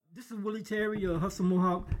This is Willie Terry, your Hudson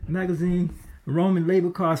Mohawk magazine, Roman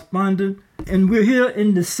labor correspondent. And we're here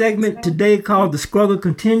in the segment today called The Struggle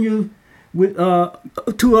Continues with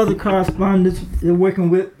two other correspondents they're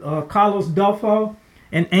working with, Carlos Dufflar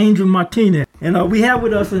and Angel Martinez. And we have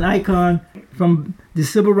with us an icon from the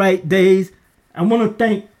civil rights days. I want to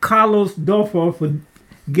thank Carlos Dufflar for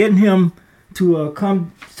getting him to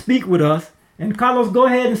come speak with us. And Carlos, go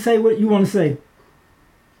ahead and say what you want to say.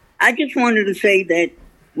 I just wanted to say that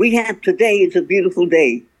we have today is a beautiful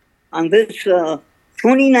day. On this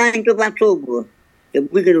 29th of October, that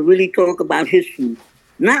we're going to really talk about history.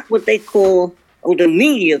 Not what they call, or the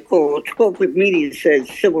media calls, corporate media says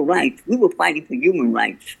civil rights. We were fighting for human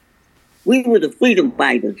rights. We were the freedom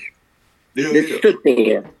fighters that stood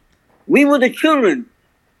there. We were the children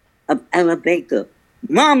of Ella Baker,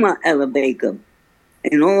 Mama Ella Baker,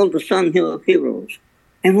 and all the Sun Hill heroes,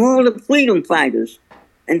 and all the freedom fighters,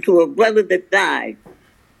 and to a brother that died,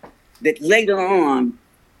 that later on,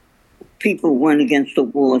 people went against the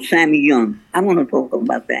war, Sammy Young. I want to talk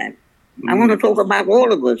about that. I want to talk about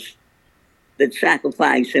all of us that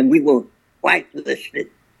sacrificed, and we were whitelisted.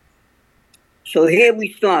 So here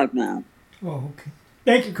we start now. Oh, okay.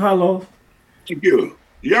 Thank you, Carlos. Thank you.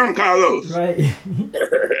 Young Carlos. Right.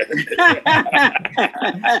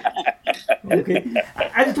 Okay.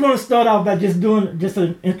 I just want to start off by just doing just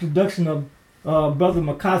an introduction of Brother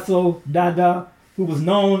Mukasa Dada, who was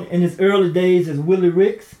known in his early days as Willie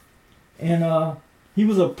Rick. And he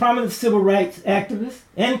was a prominent civil rights activist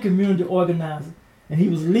and community organizer. And he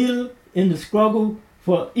was leader in the struggle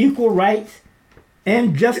for equal rights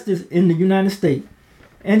and justice in the United States.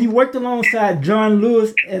 And he worked alongside John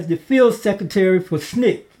Lewis as the field secretary for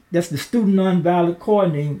SNCC, that's the Student Nonviolent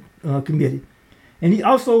Coordinating Committee. And he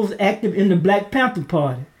also was active in the Black Panther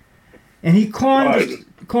Party. And he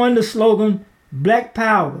coined the slogan, Black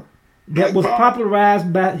Power, that was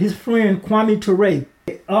popularized by his friend Kwame Ture.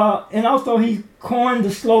 And also he coined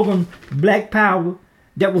the slogan, Black Power,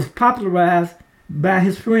 that was popularized by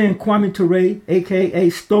his friend Kwame Ture, a.k.a.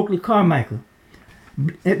 Stokely Carmichael,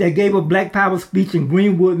 that gave a Black Power speech in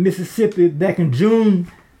Greenwood, Mississippi back in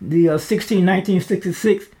June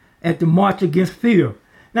 1966 at the March Against Fear.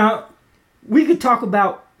 Now, we could talk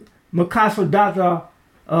about Mukasa Dada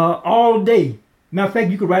all day. Matter of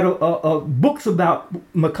fact, you could write books about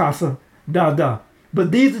Mukasa Dada.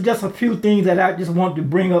 But these are just a few things that I just want to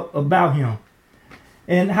bring up about him.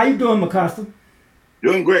 And how you doing, Mukasa?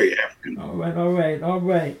 Doing great, African. All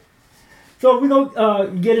right. So we're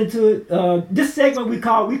gonna get into it. This segment we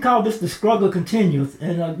call this The Struggle Continues,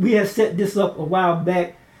 and we had set this up a while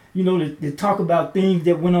back, to talk about things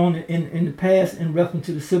that went on in the past in reference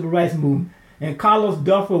to the civil rights movement. And Carlos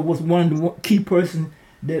Dufflar was one of the key persons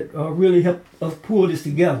that really helped us pull this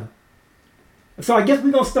together. So I guess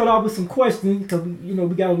we're gonna start off with some questions because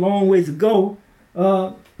we got a long ways to go.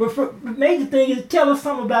 But the major thing is, tell us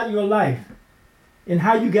something about your life and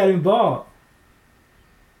how you got involved.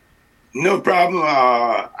 No problem.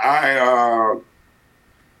 I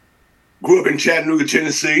grew up in Chattanooga,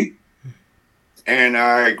 Tennessee, and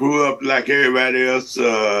I grew up like everybody else,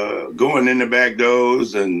 going in the back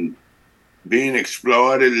doors and being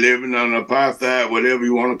exploited, living on apartheid, whatever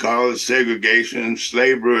you want to call it, segregation,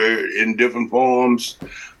 slavery in different forms.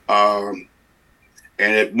 And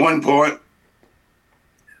at one point,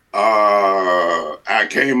 I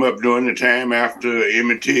came up during the time after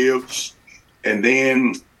Emmett Tibbs, and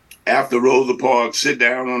then after Rosa Parks sit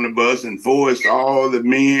down on the bus and forced all the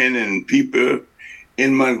men and people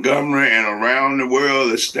in Montgomery and around the world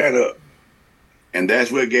to stand up. And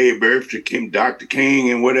that's what gave birth to Dr. King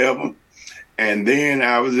and whatever. And then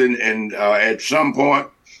I was at some point,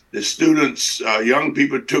 the students, young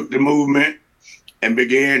people took the movement and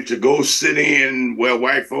began to go sit in where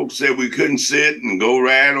white folks said we couldn't sit and go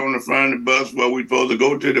ride on the front of the bus where we supposed to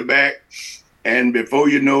go to the back. And before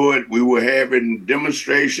you know it, we were having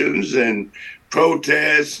demonstrations and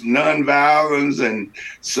protests, nonviolence, and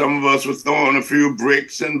some of us were throwing a few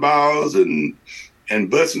bricks and balls and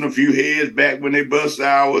busting a few heads back when they bust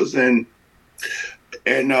ours. And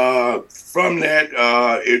from that,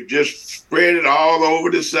 it just spread it all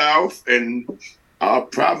over the South and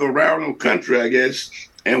probably around the country, I guess.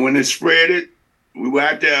 And when it spread it, we were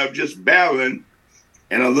out there just battling.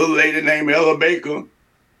 And a little lady named Ella Baker,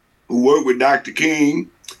 who worked with Dr. King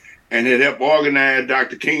and had helped organize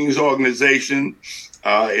Dr. King's organization,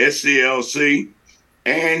 SCLC.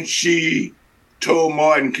 And she told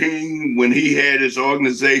Martin King when he had his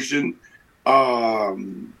organization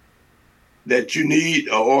that you need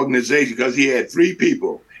an organization, because he had three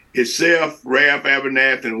people, himself, Ralph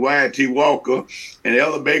Abernathy, and Wyatt T. Walker. And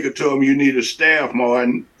Ella Baker told him, you need a staff,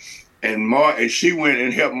 Martin. And she went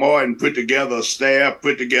and helped Martin put together a staff,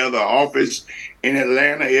 put together an office in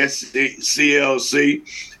Atlanta, CLC,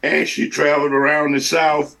 and she traveled around the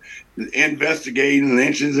South investigating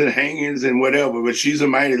lynchings and hangings and whatever. But she's a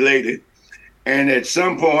mighty lady. And at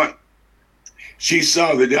some point, she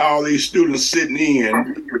saw that all these students sitting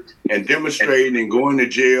in and demonstrating and going to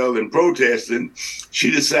jail and protesting. She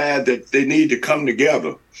decided that they need to come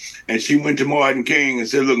together. And she went to Martin King and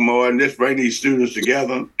said, look, Martin, let's bring these students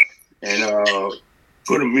together and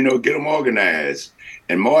put them, get them organized.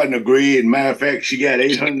 And Martin agreed. Matter of fact, she got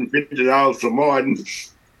 $850 from Martin.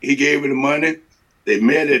 He gave her the money. They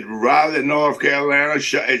met at Raleigh, North Carolina,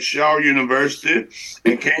 at Shaw University,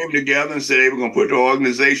 and came together and said they were going to put the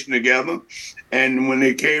organization together. And when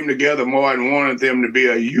they came together, Martin wanted them to be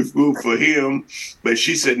a youth group for him. But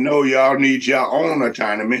she said, no, y'all need your own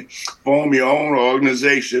autonomy, form your own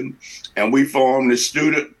organization. And we formed the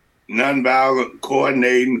Student Nonviolent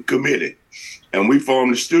Coordinating Committee. And we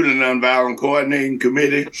formed the Student Nonviolent Coordinating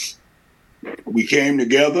Committee. We came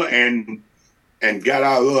together and got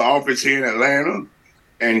our little office here in Atlanta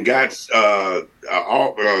and got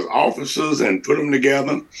officers and put them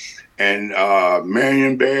together. And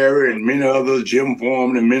Marion Barry and many others, Jim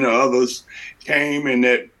Foreman and many others came, and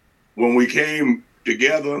that when we came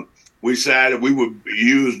together, we decided we would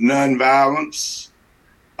use nonviolence.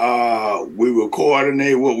 We would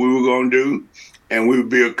coordinate what we were going to do, and we would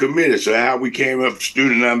be a committee. So how we came up with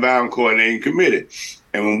Student Nonviolent Coordinating Committee.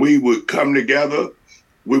 And when we would come together,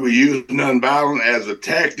 we would use nonviolence as a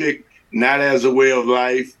tactic, not as a way of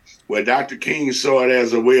life, where Dr. King saw it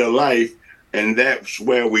as a way of life. And that's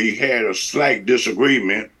where we had a slight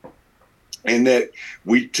disagreement, in that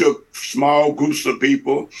we took small groups of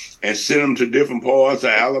people and sent them to different parts of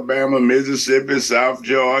Alabama, Mississippi, South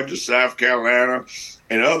Georgia, South Carolina,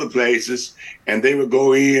 and other places. And they would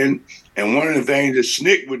go in. And one of the things that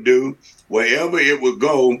SNCC would do, wherever it would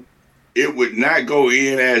go, it would not go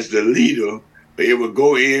in as the leader, but it would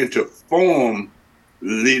go in to form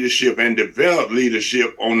leadership and develop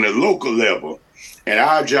leadership on the local level. And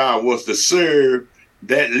our job was to serve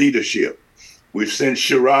that leadership. We sent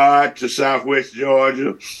Sherrod to Southwest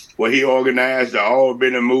Georgia, where he organized the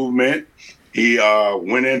Albany movement. He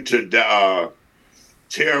went into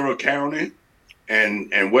Terra County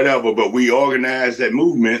and whatever, but we organized that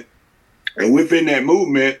movement. And within that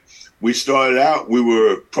movement, we started out, we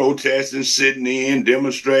were protesting, sitting in,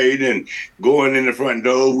 demonstrating, going in the front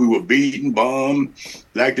door. We were beating, bombed,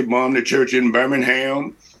 like to bomb the church in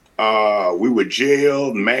Birmingham. We were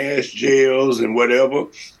jailed, mass jails and whatever.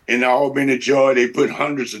 In Albany, Georgia, they put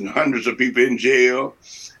hundreds and hundreds of people in jail,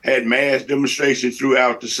 had mass demonstrations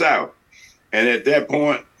throughout the South. And at that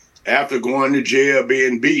point, after going to jail,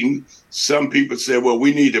 being beaten, some people said, well,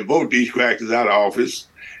 we need to vote these crackers out of office,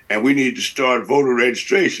 and we need to start voter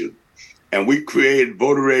registration. And we created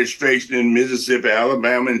voter registration in Mississippi,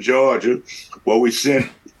 Alabama, and Georgia, where we sent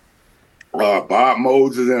Bob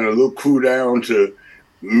Moses and a little crew down to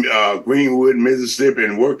Greenwood, Mississippi,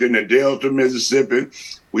 and worked in the Delta, Mississippi.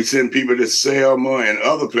 We sent people to Selma and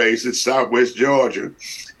other places, Southwest Georgia,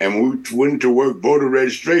 and we went to work voter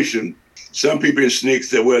registration. Some people in SNCC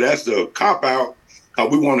said, well, that's a cop-out.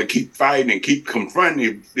 We want to keep fighting and keep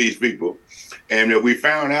confronting these people. And we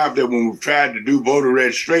found out that when we tried to do voter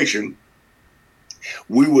registration,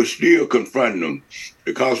 we were still confronting them,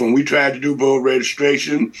 because when we tried to do voter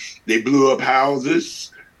registration, they blew up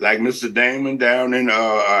houses, like Mr. Damon down in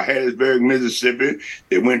Hattiesburg, Mississippi.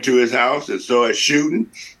 They went to his house and started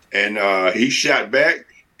shooting, and he shot back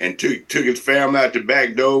and took his family out the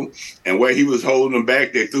back door. And where he was holding them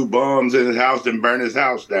back, they threw bombs in his house and burned his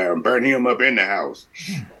house down, burned him up in the house.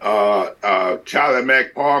 Charlie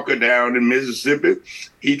Mack Parker down in Mississippi,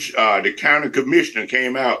 the county commissioner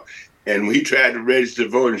came out, and he tried to register to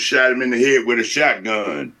vote and shot him in the head with a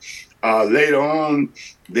shotgun. Later on,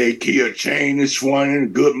 they killed Cheney, Swan,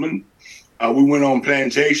 and Goodman. We went on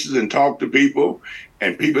plantations and talked to people,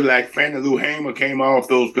 and people like Fannie Lou Hamer came off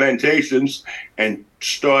those plantations and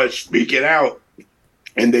started speaking out,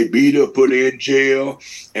 and they beat her, put her in jail,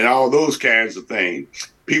 and all those kinds of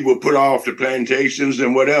things. People put off the plantations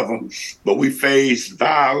and whatever, but we faced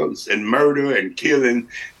violence and murder and killing,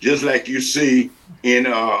 just like you see in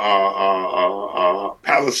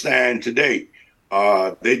Palestine today.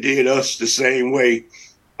 They did us the same way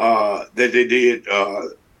that they did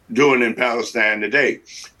doing in Palestine today.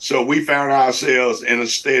 So we found ourselves in a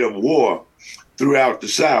state of war throughout the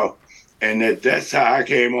South. And that's how I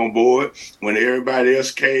came on board. When everybody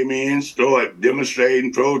else came in, started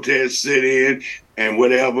demonstrating, protest, sit in, and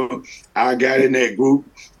whatever, I got in that group.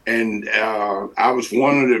 And I was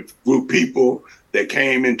one of the group people that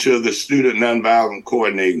came into the Student Nonviolent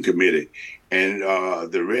Coordinating Committee. And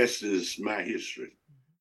the rest is my history.